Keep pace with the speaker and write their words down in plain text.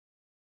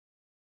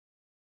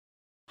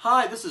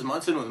Hi, this is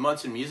Munson with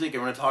Munson Music,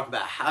 and we're going to talk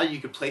about how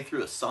you could play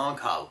through a song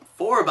called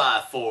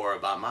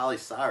 4x4 by Miley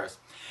Cyrus.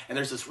 And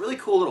there's this really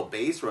cool little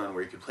bass run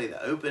where you could play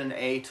the open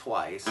A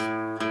twice,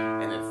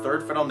 and then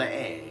third fret on the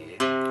A,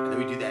 and then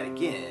we do that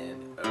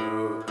again,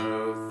 O,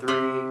 O, 3,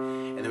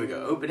 and then we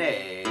go open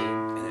A,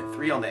 and then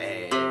 3 on the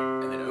A,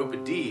 and then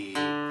open D,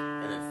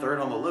 and then third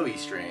on the low E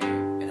string,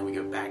 and then we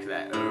go back to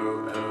that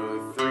O,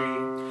 O, 3.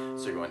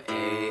 So you're going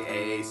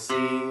A, A, C,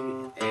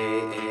 A,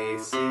 A,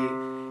 C,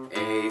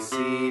 A,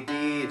 C,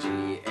 D, G,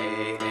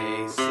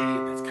 A, C.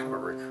 That's kind of a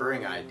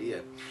recurring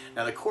idea.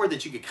 Now the chord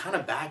that you could kind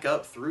of back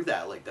up through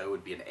that lick though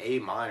would be an A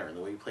minor, and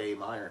the way you play A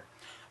minor.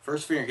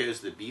 First finger goes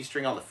to the B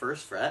string on the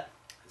first fret,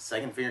 the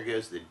second finger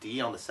goes to the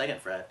D on the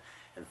second fret,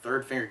 and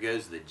third finger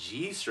goes to the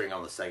G string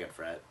on the second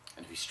fret.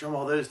 And if you strum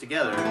all those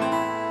together,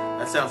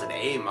 that sounds an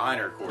A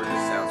minor chord. It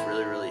sounds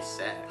really, really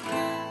sad.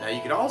 Now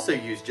you could also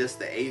use just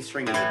the A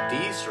string and the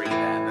D string of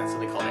that, and that's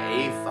something called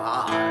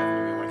A5.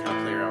 Maybe you want to kind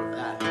of play around with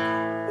that.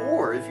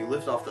 Or if you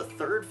lift off the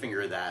third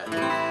finger of that,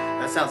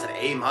 that sounds an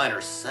A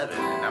minor 7,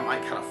 and that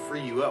might kind of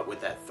free you up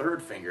with that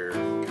third finger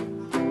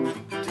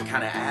to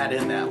kind of add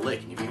in that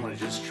lick. And if you want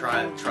to just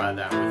try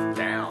that with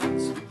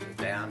downs,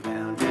 down,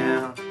 down,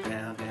 down,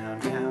 down, down,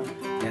 down,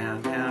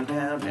 down, down, down,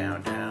 down,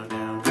 down,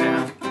 down,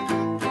 down.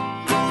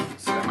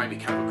 So that might be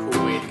kind of a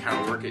cool way to kind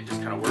of work it,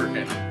 just kind of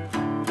working,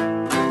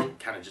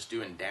 kind of just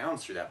doing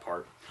downs through that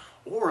part.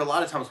 Or a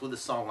lot of times with a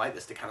song like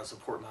this, to kind of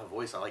support my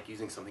voice, I like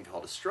using something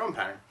called a strum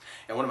pattern.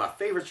 And one of my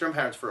favorite strum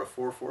patterns for a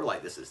 4/4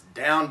 like this is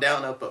down,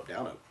 down, up, up,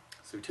 down, up.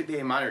 So we took the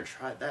A minor and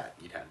tried that.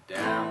 You'd have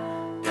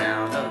down,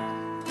 down,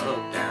 up,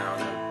 down,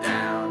 up,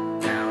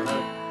 down, down,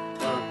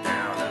 up,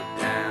 down, up,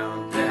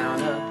 down,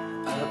 down, up,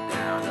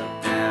 down,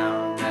 up,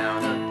 down,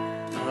 down,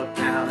 up,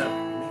 down, up.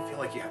 You may feel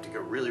like you have to go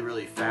really,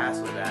 really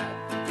fast with that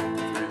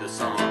through the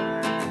song.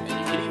 And you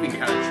can even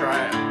kind of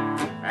try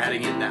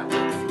adding in that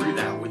lick through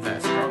that with that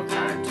strum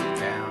pattern too.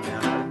 Down,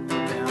 down, up,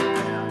 down,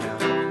 down, down,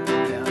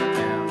 down,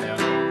 down, down, down.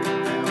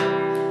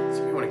 So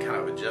if you want to kind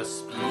of adjust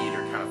speed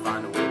or kind of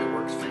find a way that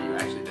works for you,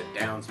 actually the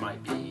downs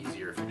might be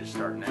easier if you're just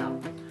starting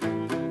out.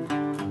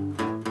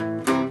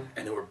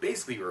 And then we're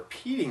basically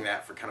repeating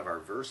that for kind of our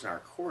verse and our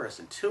chorus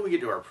until we get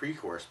to our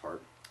pre-chorus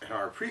part. In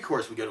our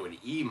pre-chorus we go to an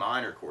E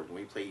minor chord. When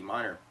we play E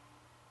minor,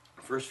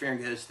 first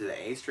finger goes to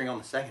the A string on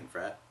the second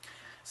fret,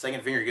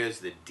 second finger goes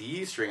to the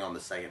D string on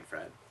the second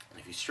fret. And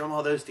if you strum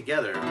all those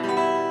together,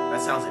 that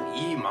sounds an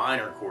E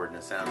minor chord, and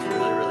it sounds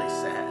really, really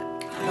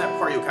sad. In that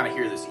part, you'll kind of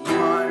hear this E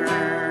minor,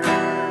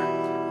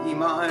 E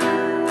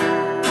minor.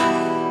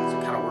 So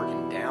kind of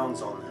working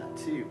downs on that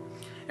too.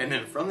 And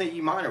then from the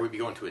E minor, we'd be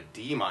going to a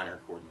D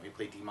minor chord. When we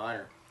play D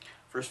minor,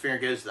 first finger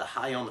goes to the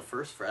high on the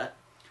first fret,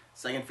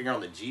 second finger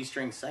on the G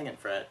string, second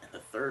fret, and the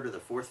third or the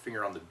fourth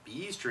finger on the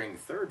B string,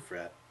 third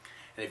fret.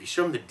 And if you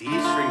strum the D string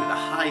to the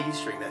high E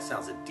string, that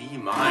sounds a D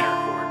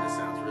minor chord, and it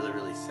sounds really,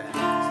 really sad. So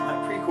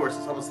that pre-chorus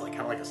is almost like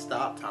kind of like a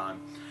stop time,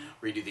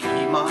 where you do the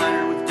E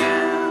minor with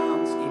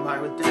downs, E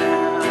minor with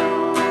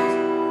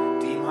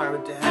downs, D minor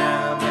with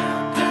down,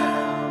 down,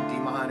 down, D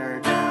minor,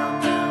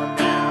 down, down,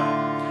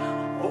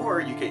 down.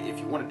 Or you could, if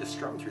you wanted to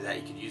strum through that,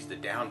 you could use the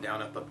down,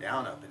 down, up, and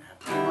have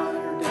E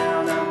minor,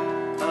 down,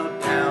 up,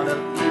 down, up,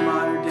 E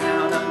minor,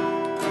 down,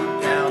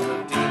 up, down,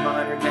 up, D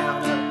minor,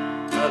 down,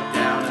 up,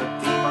 down, up,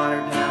 D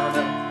minor, down.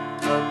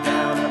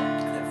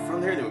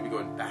 Then we'll be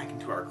going back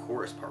into our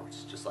chorus part, which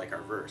is just like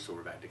our verse. So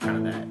we're back to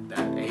kind of that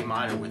A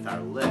minor with our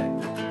lick.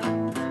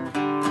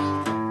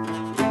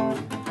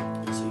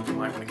 So you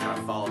might want to kind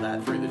of follow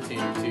that through the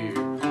tune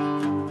too,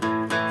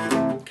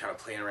 kind of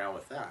playing around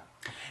with that.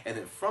 And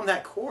then from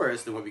that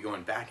chorus, then we'll be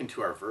going back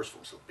into our verse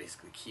form. So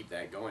basically keep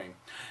that going.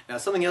 Now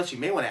something else you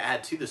may want to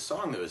add to the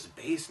song though is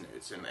bass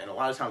notes. And a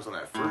lot of times on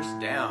that first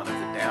down, it's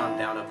a down,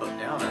 down, up,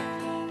 down,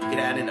 up. You can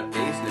add in a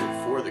bass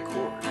note for the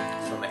chord.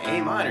 So on the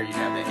A minor, you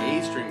have the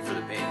A string for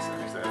the bass.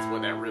 So that's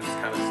what that riff's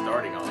kind of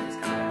starting on. It's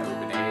kind of that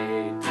open A,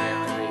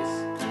 down, bass.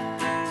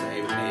 So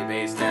A with an A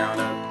bass, down,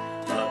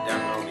 up,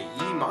 down. On the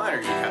E minor,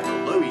 you have the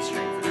low E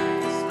string for the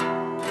bass.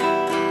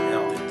 And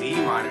on the D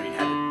minor, you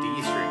have the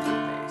D string for the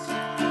bass. So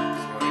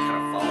you want to kind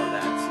of follow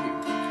that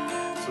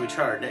too. So we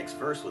try our next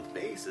verse with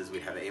basses.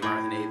 We'd have A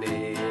minor then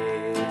A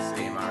bass,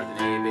 A minor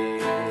then A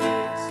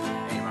bass,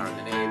 A minor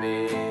then A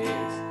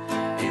bass,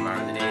 A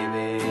minor then A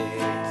bass,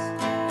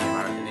 A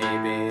minor then A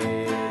bass,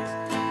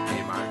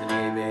 A minor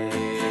then A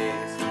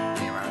bass,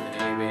 A minor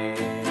then A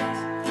bass,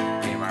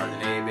 A minor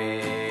then A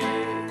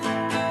bass.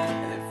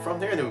 And then from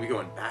there, then we'll be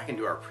going back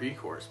into our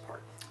pre-chorus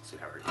part. So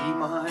we have our E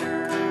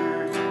minor,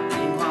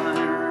 E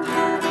minor,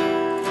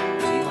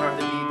 G minor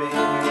the D bass,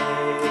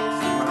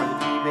 E minor the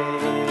D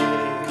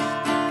bass.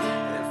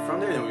 And then from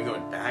there, then we're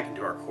going back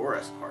into our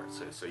chorus part.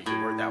 So you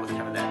can work that with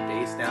kind of that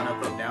bass down,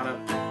 up,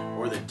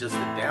 or just the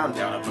down,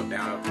 down, up,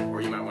 down, up.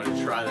 Or you might want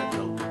to try that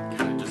to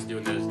kind of just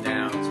doing those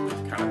downs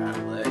with kind of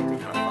that leg to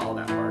kind of follow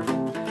that part.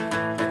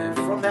 And then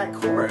from that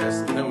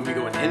chorus, then we'll be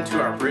going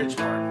into our bridge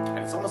part. And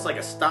it's almost like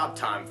a stop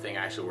time thing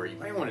actually, where you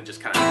might want to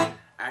just kind of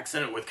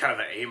accent it with kind of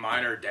an A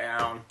minor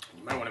down.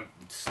 You might want to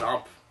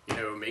stomp you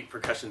know, make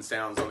percussion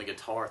sounds on the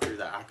guitar through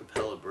the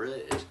acapella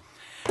bridge.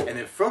 And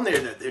then from there,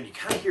 then you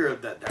kind of hear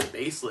that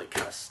bass lick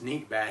kind of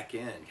sneak back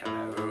in,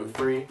 kind of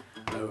 0-3,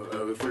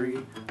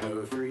 0-0-3,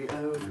 0-3,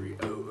 0-3,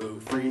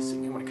 0-0-3. So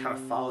you want to kind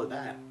of follow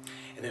that.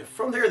 And then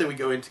from there, then we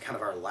go into kind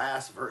of our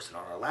last verse. And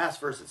on our last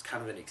verse, it's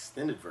kind of an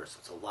extended verse.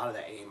 It's a lot of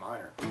that A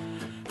minor.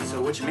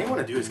 So what you may want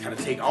to do is kind of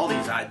take all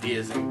these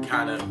ideas and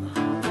kind of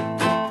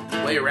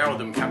play around with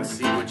them, kind of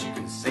see what you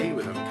can say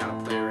with them, kind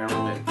of play around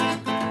with it.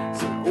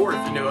 So, or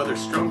if you know other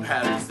strum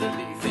patterns that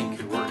you think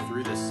could work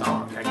through this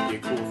song, that could be a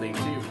cool thing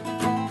too.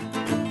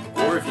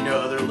 Or if you know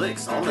other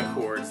licks on the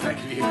chords, that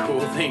could be a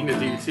cool thing to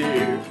do too.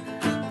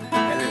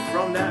 And then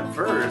from that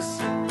verse,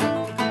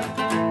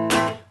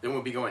 then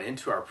we'll be going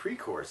into our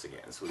pre-chorus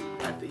again. So we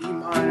have the E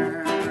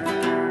minor,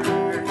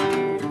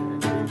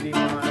 D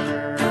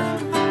minor,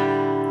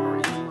 or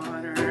E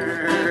minor,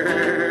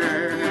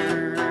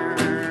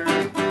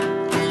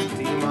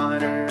 D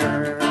minor,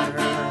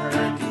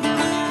 D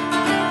minor.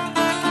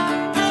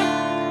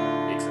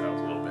 Mix it up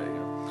a little bit, you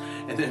know.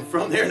 And then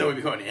from there, then we'll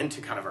be going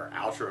into kind of our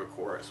outro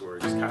chorus, where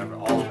it's just kind of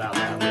all about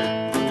that.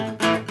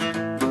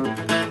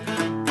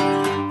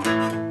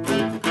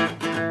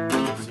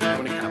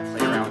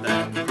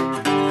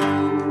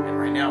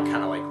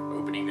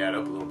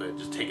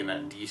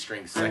 That D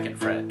string second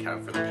fret, kind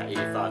of for the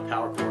 85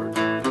 power chord.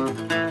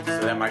 So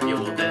that might be a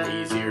little bit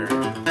easier.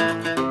 Or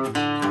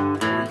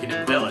you can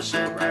embellish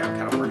it, right? I'm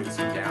kind of working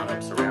some down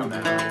ups around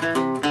that. So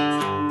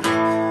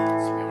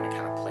you want to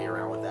kind of play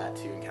around with that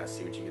too and kind of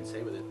see what you can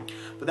say with it.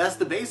 But that's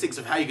the basics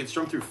of how you can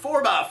strum through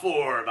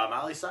 4x4 by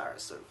Miley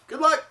Cyrus. So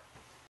good luck!